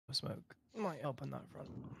Smoke might help in that front.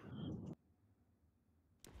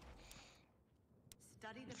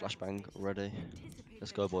 Flashbang ready.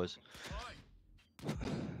 Let's go, boys.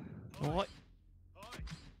 What?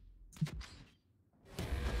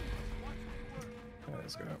 Okay,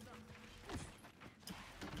 let's go.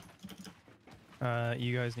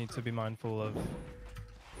 You guys need to be mindful of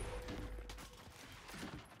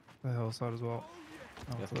the hillside as well.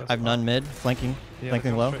 Oh, so I have none mid, flanking, yeah,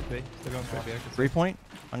 flanking low. They're going straight B. 3 point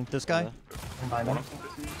on this guy. Yeah,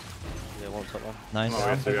 one top one. Nice.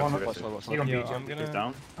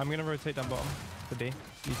 I'm gonna rotate down bottom to B. You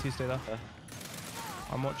two stay there. Okay.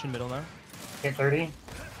 I'm watching middle now. Hit 30.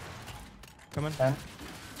 Come on. 10.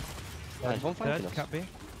 Nice, one flanking Dead. us. Cap B.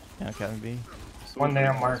 Yeah, Captain B. One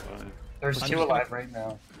there, Mark. There's I'm 2 just alive right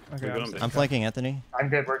now. Okay, I'm flanking Anthony. I'm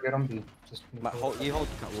good, we're good on B. Just Matt, you hold the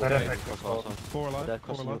cat wall. Let Yeah, it cross, go. cross, cross. 4 alive. Dead, 4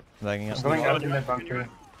 cross alive. Bagging up. I'm going out in the bunker.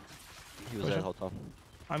 He was there the whole time.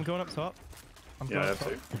 I'm going up top. I'm going up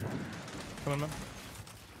top. Come on, man.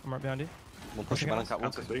 I'm right behind you. One pushing man on cat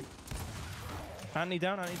wall. Anthony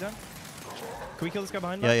down, Anthony down. Can we kill this guy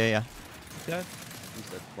behind Yeah, me? yeah, yeah. Dead. He's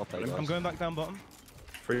dead. Well played, I'm guys. going back down bottom.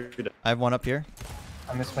 I have one up here.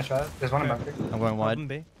 I missed my shot. There's one in bunker. I'm going wide. Bottom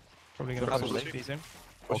B. Probably gonna Bottom push B. B soon.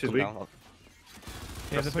 I'll come down.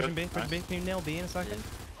 Yeah, they're pushing B. Pushing B. Can you nail B in a second?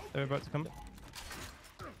 They're about to come.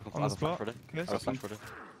 On the spot. Close.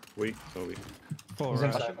 Weak, so weak. 4, He's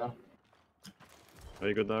right? inside now. Are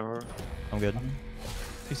you good there, Aurora? I'm good.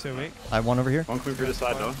 He's so weak. I have one over here. One coming through the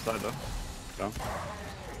side though, Down.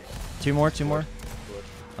 2 more, 2 more.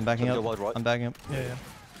 I'm backing Go up. wide right. I'm backing up. Yeah, yeah.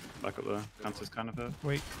 Back up there. Cancer's kind of hurt.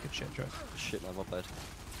 Weak. Good shit, Joe. Shit, man, well played.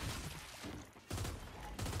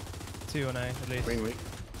 2 on A at least. Queen weak.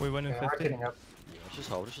 We win in Yeah, we're 50. getting up. Yeah, just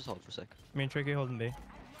hold for a sec. Me and Tricky holding B.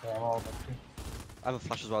 Yeah, I'm all bunker. I have a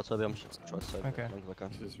flash as well, Toby. I'm just trying to save Okay. as long as I can.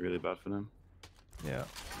 This is really bad for them. Yeah.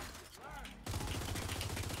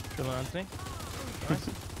 Kill Anthony. Nice.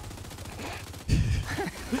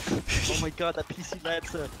 Oh my god, that PC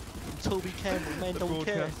Lancer! Toby Campbell, man, The don't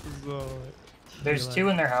care! broadcast is, There's 2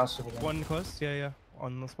 in their house over there. one close. Yeah, yeah.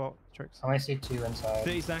 On the spot. Tricks. I only see 2 inside.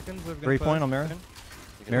 30 seconds. We're gonna 3 play. point on mirror.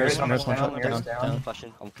 Mirror's Mirror's down, one shot. Mirror's Down, down. down.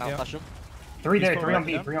 Flashing, I'm count Yeah. flashing. 3 there, He's 3 on forward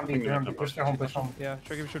B, down. 3 on B, 3 on B. Push their home, push home. Yeah,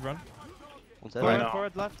 Tricky, we should run. One's dead. Right. Forward,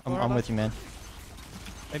 forward left. I'm Forward with left. you, man.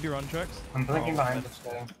 Maybe run Tricks. I'm blinking Oh, behind man. this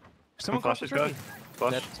guy. Someone close Flash to this guy. Tricky.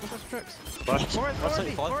 Flash. Dead. Someone close to Tricks. Flash. Forward, forward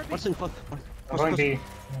B, forward B. 175. I'm going B.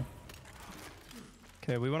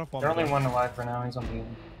 Okay, we went off one. They're only 1 alive for now, he's on B.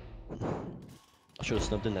 I should have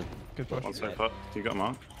snubbed in then. Good push. One side put. You got a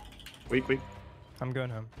mark. Weak. I'm going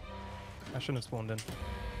home. I shouldn't have spawned in.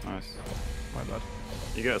 Nice. My bad.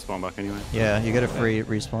 You get a spawn back anyway. Yeah, you get a free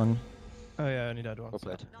respawn. Oh yeah, I only died once. Well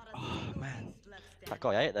played. Oh man. That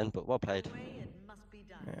guy ate it then, but well played.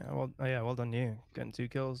 Yeah, well done you. Getting 2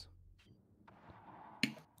 kills.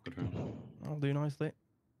 Good round. I'll do nicely.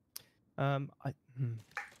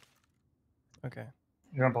 Okay.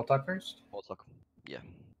 You're on bolt up first? What's like? Yeah.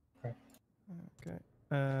 Okay.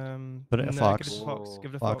 Put it a no, Fox. Give it a Fox.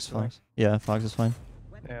 Give it a Fox, Fox. Fox. Yeah, Fox is fine.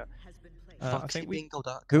 Yeah. I Foxy think we. bingo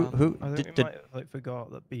that. Who I think did, we did might have like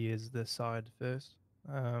forgot that B is this side first.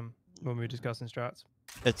 When we were discussing strats.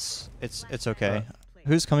 it's okay.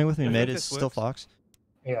 Who's coming with me I mid? think It's this still works. Fox.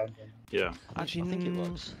 Yeah. Yeah. Actually, I think it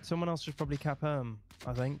works. someone else should probably cap home.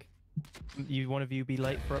 I think. One of you be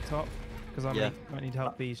late for up top because I Yeah. might need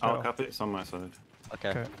help B straight I'll off. cap it. It's on my side. Okay.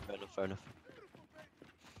 Okay. Fair enough.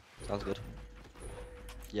 Sounds good.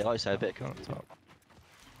 Yeah, like you say, a bit. Go up top.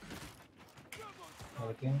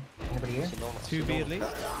 Anybody here? 2B at least.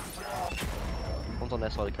 One's on their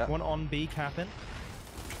side of cap. One on B capping.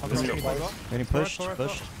 I'll Let's go go. B buzz off. Getting Forward, pushed, forward,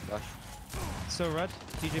 pushed. Flash. So red.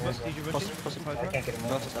 DJ Bush. DJ Bush. Crossing. I can't get him in.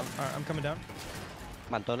 Cross us down. Alright, I'm coming down.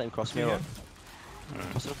 Man, don't let him cross me. Two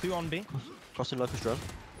Alright. go. 2 on B. Crossing locus drone.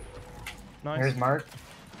 Nice. Here's Mark.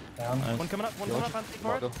 Down. Nice. One coming up. One coming up. Anthony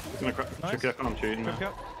forward. Margo. He's gonna Nice. trick it. I'm shooting Quick now.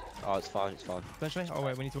 up. Oh, it's fine. Eventually. Oh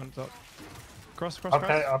wait, we need to win up top. Cross. I'll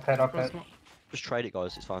pet, I'll Cross, pet. come on. Just trade it,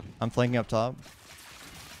 guys. It's fine. I'm flanking up top.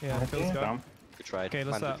 Yeah, Okay. kill this guy. Down. Good trade. Okay,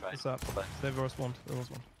 let's Man, up. good trade. Let's up. Okay. They've all spawned. They've all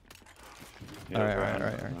spawned. Yeah, Alright, right, alright,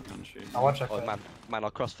 right, alright. I can't shoot. I'll watch Oh, that. man, I'll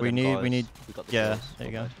cross for We them, need- guys. we need- We got the Yeah, kills. there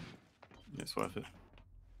you Well go. played. It's worth it.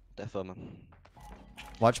 Defo, man.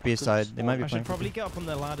 Watch B side. They might be I should playing. probably get up on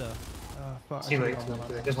their ladder. Fuck. See, wait,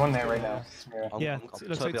 there's one there right now. Yeah. Yeah, I'm it looks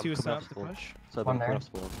Toby, like I'm 2 is coming set off up to spawn. push. Toby, One I'm coming there. off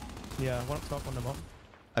spawn. Yeah, one up top, one on the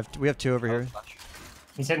bottom. We have 2 over Oh, here. flash.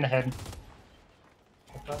 He's hitting the head.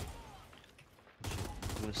 I'm gonna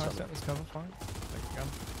Alright, set set them. this cover, fine. Thank you, gun.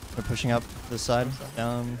 They're pushing up this side.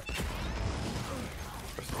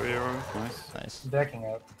 First 3 euro. Nice. Nice. He's backing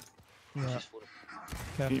up. Yeah. She's full.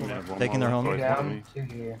 Careful. You may have one Taking more their left, home. boys, Down, me.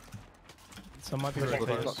 2 here. Some might be Pushing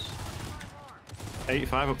very close. close.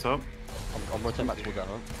 85 up top. I'm rotating back towards that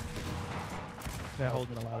home. They're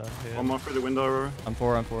holding the ladder here. One more through the window, Aurora. I'm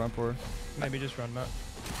 4, I'm 4, I'm 4. Maybe just run, Matt.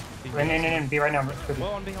 In, B right now.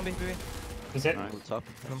 Well, on B, B. He's hit. Nice. On top.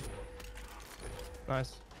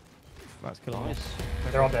 Nice. That's killing Nice. us.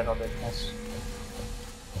 They're all dead, Nice.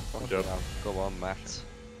 Good job. Go on, Matt.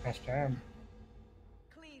 Nice job.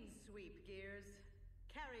 Clean sweep, Gears.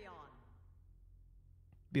 Carry on.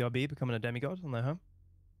 BRB becoming a demigod on their home.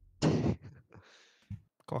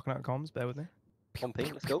 Clocking out comms, bear with me. One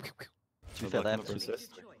ping, let's go. To be fair, they have to. Make your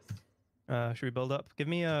choice. Should we build up? Give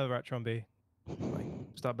me a Ratcher on B. Like,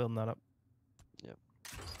 start building that up.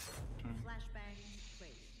 Flashbang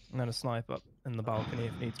placed. And then a snipe up in the balcony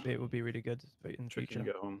if needs be. It would be really good in Tricky future. to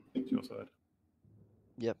get home to your side.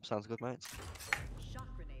 Yep, sounds good, mate. Shock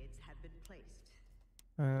grenades have been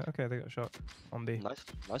placed. Okay, they got a shot on B.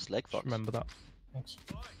 Nice leg Just fox. remember that. Thanks.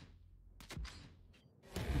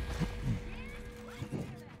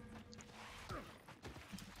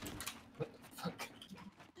 What the fuck?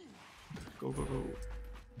 Go, go, go.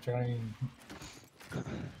 Trying.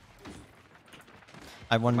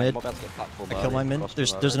 I have one mid. Might be able to get platform I killed my early, mid. cross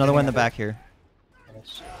There's from there's early. another one in the back here.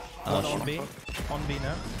 Nice. One Oh, on B. On B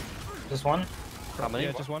now. Just one? How many?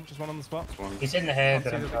 Yeah, just one on the spot. One. He's in the head, I'll but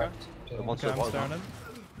see I'm the other trapped. The one Okay, to I'm one. staring him.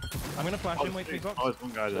 I'm gonna flash him, wait for you, Fox. Oh, there's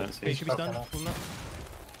one guy there. He should be stunned. Fuck Pull him up.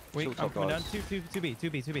 Wait, Shoot I'm top coming down. guys.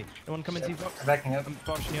 2B. The one coming to you, Fox. I'm backing up. I'm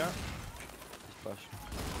flashing you out. Flash.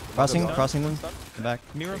 Crossing, Stunned, crossing them. stunned. Come back.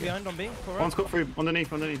 Mirror behind on B. One's cut through. Underneath.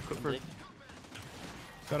 Cut through.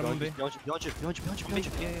 Got him on B. Behind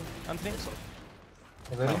you. Yeah. Anthony.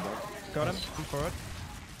 You ready? Got him. I'm forward.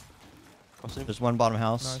 Crossing. There's one bottom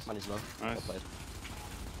house. Nice. Man is low. Nice. Well played.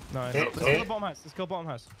 Nice. Hit, Let's hit. kill the bottom house. Let's kill bottom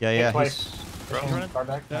house. Yeah, Hit yeah. twice. Running. Pushing far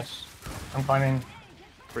back. Yeah. Nice. I'm climbing.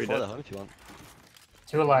 Three Follow dead. the home if you want.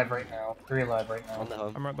 2 alive right now. 3 alive right now. On the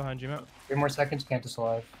home. I'm right behind you, Matt. 3 more seconds, Cantus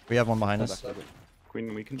alive. We have one behind Go us. back a little bit.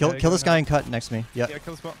 Queen, we can. Kill Yeah, kill go this now. guy and cut next to me. Yep. Yeah,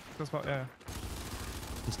 kill the spot. Yeah.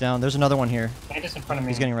 He's down. There's another one here. Cantus in front of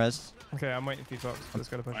me. He's getting rezzed. Okay, I'm waiting for you, Fox. Let's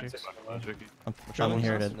go to push you. Tricky. I'm Control,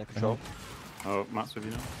 here Matt's to in their control. Oh, Matt's with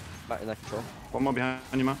you now. Back in their control. One more behind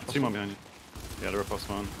you, Matt. 2 more behind you. Yeah, they're a plus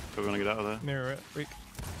one. So we're gonna get out of there. Mirror it. Freak.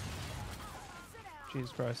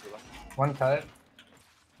 Jesus Christ. 1 cut.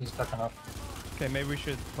 He's stuck enough. Okay, maybe we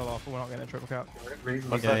should pull off, but we're not getting a triple cap. Left Yeah,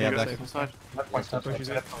 side, yeah, you go back. safe inside. Left point stuff. Push you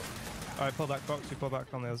there. Alright, pull back, Fox. We pull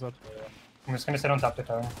back on the other side. I'm just gonna sit on top of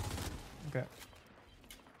the tower. Okay.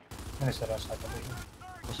 I'm gonna sit outside the building.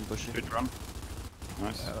 Crossing bushy. Good run.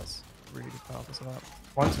 Nice. Yeah, that's really powerful. So that.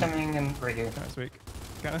 One's coming in right here. Next week.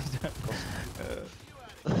 Can't dead.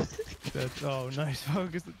 Oh, nice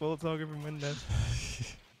focus. The bullet target from window.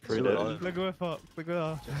 Three Two dead. alive. Look at where Fox. Look at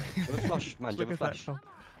that. Do you have a flash? Man, do you Look have a at that. flash?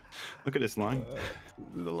 Look at this line.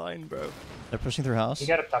 The line, bro. They're pushing through house. You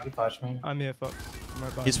got up top, you flash me. I'm here, Fox. I'm right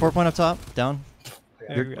behind He's you. 4 point up top. Down.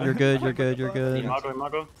 Yeah, You're we- you're good. You're good. You're good.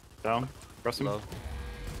 Margo. Down. Press him. Low.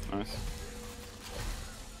 Nice.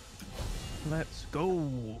 Let's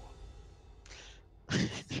go.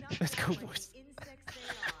 Let's go, boys. Insects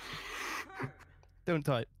they are. Don't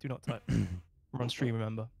type. Do not type. We're on stream,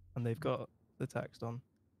 remember. And they've got the text on.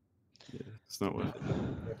 Yeah, it's not worth it.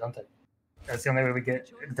 Yeah, don't take. That's the only way we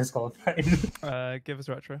get disqualified. Give us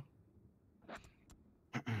retro.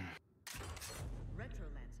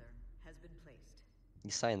 Retrolancer has been placed.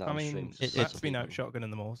 He's saying that I on mean, stream. Matt's been out shotgunning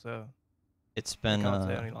them all, so It's I been can't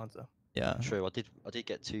say any answer. yeah. True, I did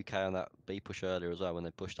get 2k on that B push earlier as well when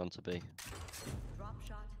they pushed onto B. Drop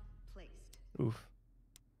shot placed. Oof.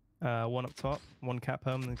 One up top, one cap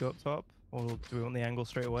home, then go up top. Or do we want the angle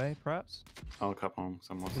straight away, perhaps? I'll cap on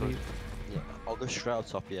someone. Leave. Yeah, I'll go straight out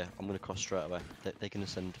top, yeah. I'm gonna cross straight away. They're gonna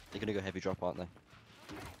send, they're gonna go heavy drop, aren't they?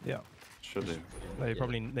 Yeah. Should do. They Yeah.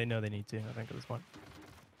 probably they know they need to. I think at this point.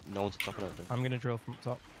 No one's topping it. I'm gonna drill from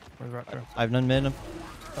top. Where's retro? I have none mid.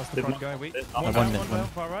 That's the They've front not- guy. Weak. they've One not- down, One mid, one one. down,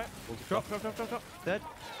 far right. Drop. Dead.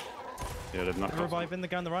 Yeah, they've knocked off. Revive in the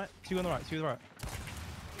guy on the right. 2 on the right. 2 on the right.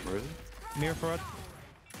 Where is it? Mirror forward.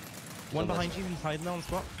 One on this. behind you. He's hiding on the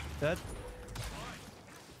spot. Dead.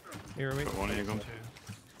 Mirror weak. Got one here, gone.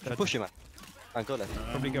 Dead. Push him, man. And go left.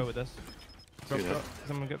 Probably go with this. Drop. See that.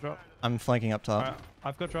 Someone get drop. I'm flanking up top. Alright,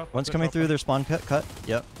 I've got drop. One's I've got coming drop. through their spawn pit. Cut.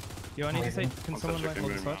 Yep. Yo, I need to say, can One someone touch, like you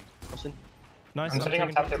hold can this move side? Crossing. Nice. I'm sitting on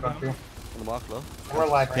taking top there, drop Bumpy. down. On the mark low. We're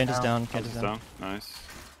alive right Candace now. down. Hands Candace is down. down. Nice.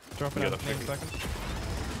 Drop it Yeah, out that's in a tricky. second.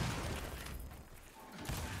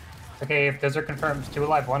 Okay, if those are confirmed, 2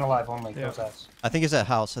 alive, 1 alive only. Yeah. Those us. I think he's at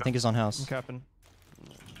house. I think he's on I'm house. capping.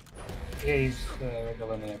 Yeah, he's right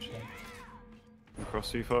below me actually.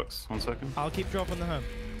 Across you, Fox. 1 second. I'll keep dropping the home.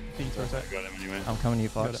 If Beans for a sec. Got him anyway. I'm coming to you,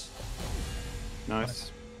 Got Fox.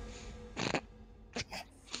 Nice.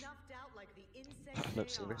 Snuffed out like the insect No, they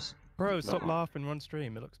serious. Bro, stop No. laughing, run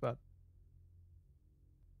stream, it looks bad.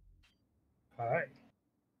 Alright.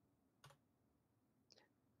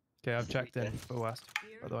 Okay, I've checked in for West,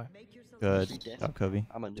 by the way. Make yourself Good. Yes. Top Kobe.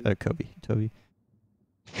 I'm a noob. Kobe. Toby.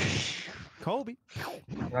 Colby!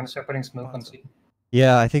 You want to start putting smoke on C?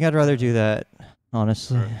 Yeah, I think I'd rather do that,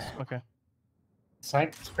 honestly. Okay.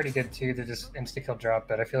 Snipe's pretty good too to just insta-kill drop,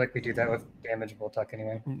 but I feel like we do that with damageable tuck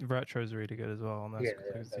anyway. Retro's really good as well on this, Yeah,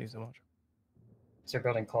 because yeah, we see so much. So they're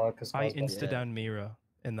building claw because I claw's best. insta down Mira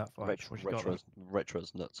in that fight. What you got?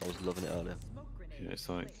 Retro's nuts. I was loving it earlier. smoke grenade Yeah, it's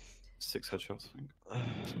like placed. 6 headshots, I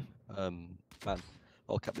think. Man,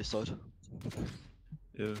 I'll cap this side.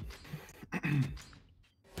 Yeah.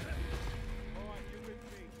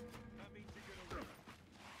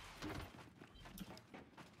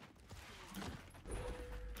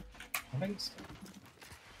 Thanks.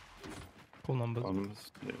 Cool numbers.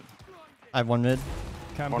 Yeah. I have 1 mid.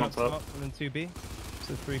 Cam One has on top. up and then 2B.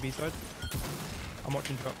 So 3B side. I'm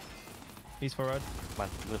watching drop. He's forward. Man,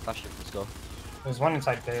 I'm gonna flash him. Let's go. There's one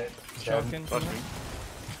inside pit. He's dead. Sharkin. Flash me.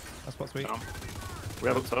 That's what's sweet. Down. We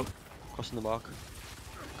have up top. Crossing the mark.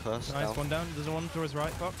 Curse. Nice, Down. one down. There's one to his right,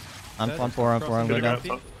 Fox. I'm Dead. on 4 on 4. I'm Crossing going Gonna down.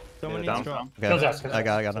 go up top. Someone Yeah, needs down, drop. down. Okay. Kills us, kills I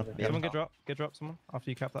got us. him. Someone Yeah. get drop, someone, after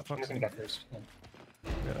you cap that I'm Fox. just gonna get first. Yeah.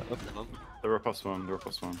 Yeah. Up the hump. They're up plus one. They're up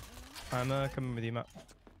plus one. I'm coming with you, Matt.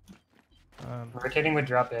 Rotating with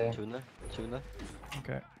drop A. 2 in there. 2 in there.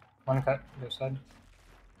 Okay. One cut, go side.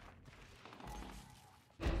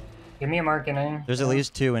 Give me a mark in A. There's at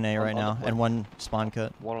least 2 in A right On now, the and 1 spawn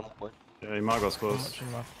cut. 1 on the point. Yeah, Margot's How close. much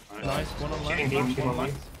in left? Nice. Nice, one on left. Shooting beam, shooting One on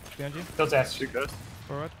beam. left. Behind you. Kills S. Shoot guys.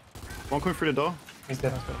 Forward. One coming through the door. He's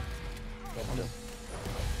dead. Nice, good.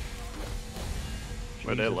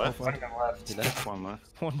 Wait, they're Jesus, left. all One forward. of them left. You know? One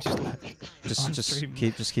left. One just left. On Just stream.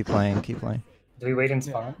 keep playing. Keep playing. Do we wait in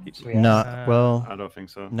spawn? Yeah. So we No, Uh, well, I don't think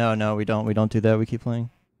so. no, we don't do that. We keep playing.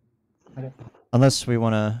 Okay. Unless we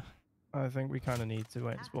wanna. I think we kind of need to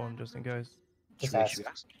wait and spawn just in case. Just Should we, ask. should we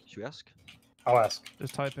ask? Should we ask? I'll ask.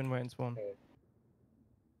 Just type in wait and spawn. Okay.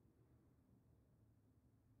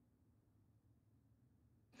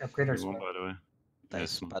 Upgrade our Good one, smoke. by the way. That Yeah,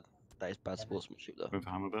 is some- bad. That is bad sportsmanship, though. With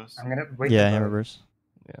hammer burst. I'm gonna wait. Yeah, for hammer both. burst.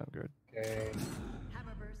 Yeah, I'm good. Okay.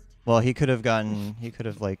 Hammerburst. Well, he could have gotten. He could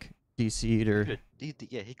have like DC'd or.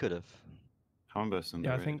 Yeah, he could have. Hammer burst and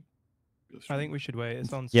Yeah, I think we should wait.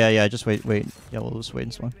 It's on Yeah. Just wait. Yeah, we'll just wait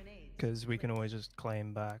and spawn. Grenades. because we can always just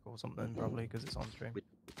claim back or something probably because it's on stream.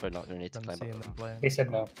 We're not gonna need to Them claim seeing back. them playing. He said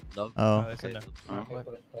no. No. Oh. They said Okay. no. Oh, Okay,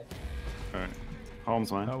 play. alright.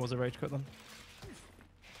 Holmes line. Oh, was a rage cut then?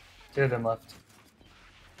 Two of them left.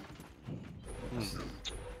 Hmm.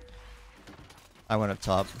 I went up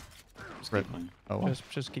top. Just Rip. keep playing. Oh well.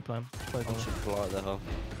 Just keep playing. Play I'm the just fly there, huh?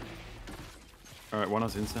 Alright, one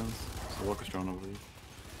has incense. So orchestra, I believe.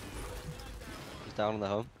 He's down on the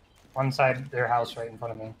home. One side, their house right in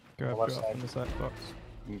front of me. go the up, left go up side. on the side box.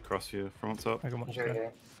 You can cross here from on top. I can watch Sure, it.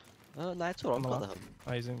 yeah. No, it's alright. On I've the got the left. home.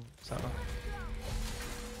 I'm using center.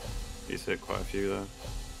 He's hit quite a few there.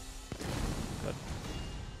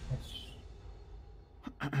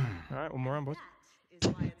 Alright, one more round, boys. That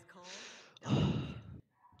is why it's called.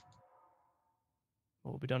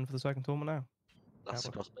 We'll be done for the second tournament now. That's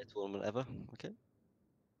the Cowboy. crossplay tournament ever. Okay.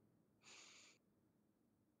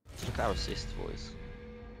 Let's look at our assists, boys.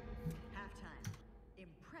 Halftime.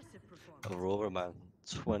 Impressive performance. Aurora, man.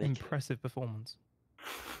 20. Impressive performance.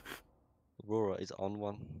 Aurora is on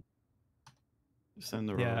one. Send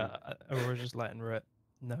the Yeah, roll. Aurora's just letting rip,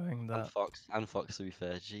 knowing that And Fox, to be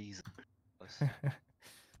fair. Jesus.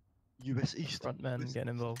 US East. front men getting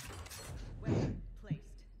involved. Weapon placed.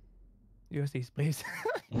 US East, please.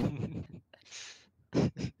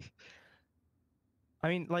 I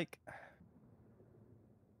mean, like,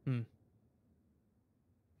 I'm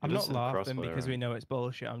It not is a laughing crossfire, because we right? know it's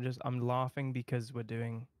bullshit. I'm laughing because we're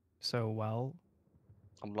doing so well,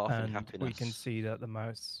 I'm laughing and happiness. we can see that the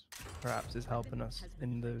mouse perhaps is helping us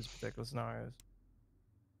in those particular scenarios.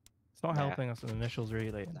 It's not Nah. helping us in initials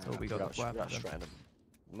really until we got we're the out weapon. shredding them.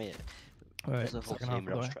 Me. Alright, As a whole second half team,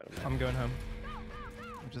 of the we're way. out shredding them. I'm going home,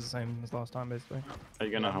 which is the same as last time basically. Are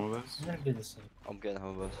you gonna hammer burst? I'm gonna do the same. I'm getting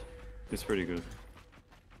Hammerburst. It's pretty good.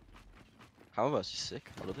 Hammerburst is sick.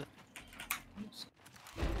 I love it.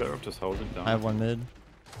 Better off just holding it down. I have one mid.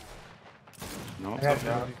 No, I it's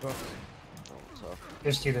got up. drop. Oh, so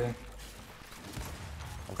There's two there.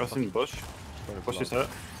 Crossing bush. Bush is hurt.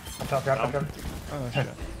 Up top, drop, drop, drop. Oh shit,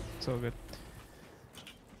 it's all good.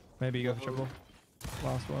 Maybe you go for triple.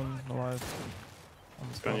 Last one, alive. On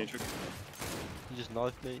the It's going spot. neutral. You just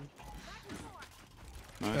knifed me.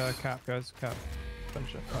 Nice. Cap, guys. Cap.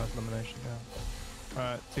 Bunch of elimination, yeah.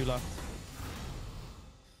 Alright, 2 left.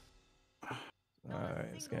 Alright,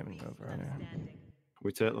 it's game over anyway. Standing.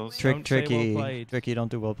 We take those. Don't say well Tricky. played. Tricky, don't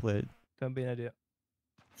do well played. Don't be an idiot.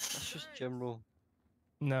 That's just general.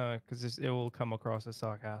 No, because it will come across as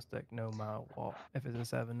sarcastic no matter what. If it's a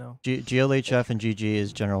 7, no. GLHF and GG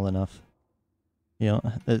is general enough. You know,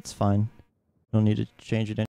 it's fine. Don't need to change it.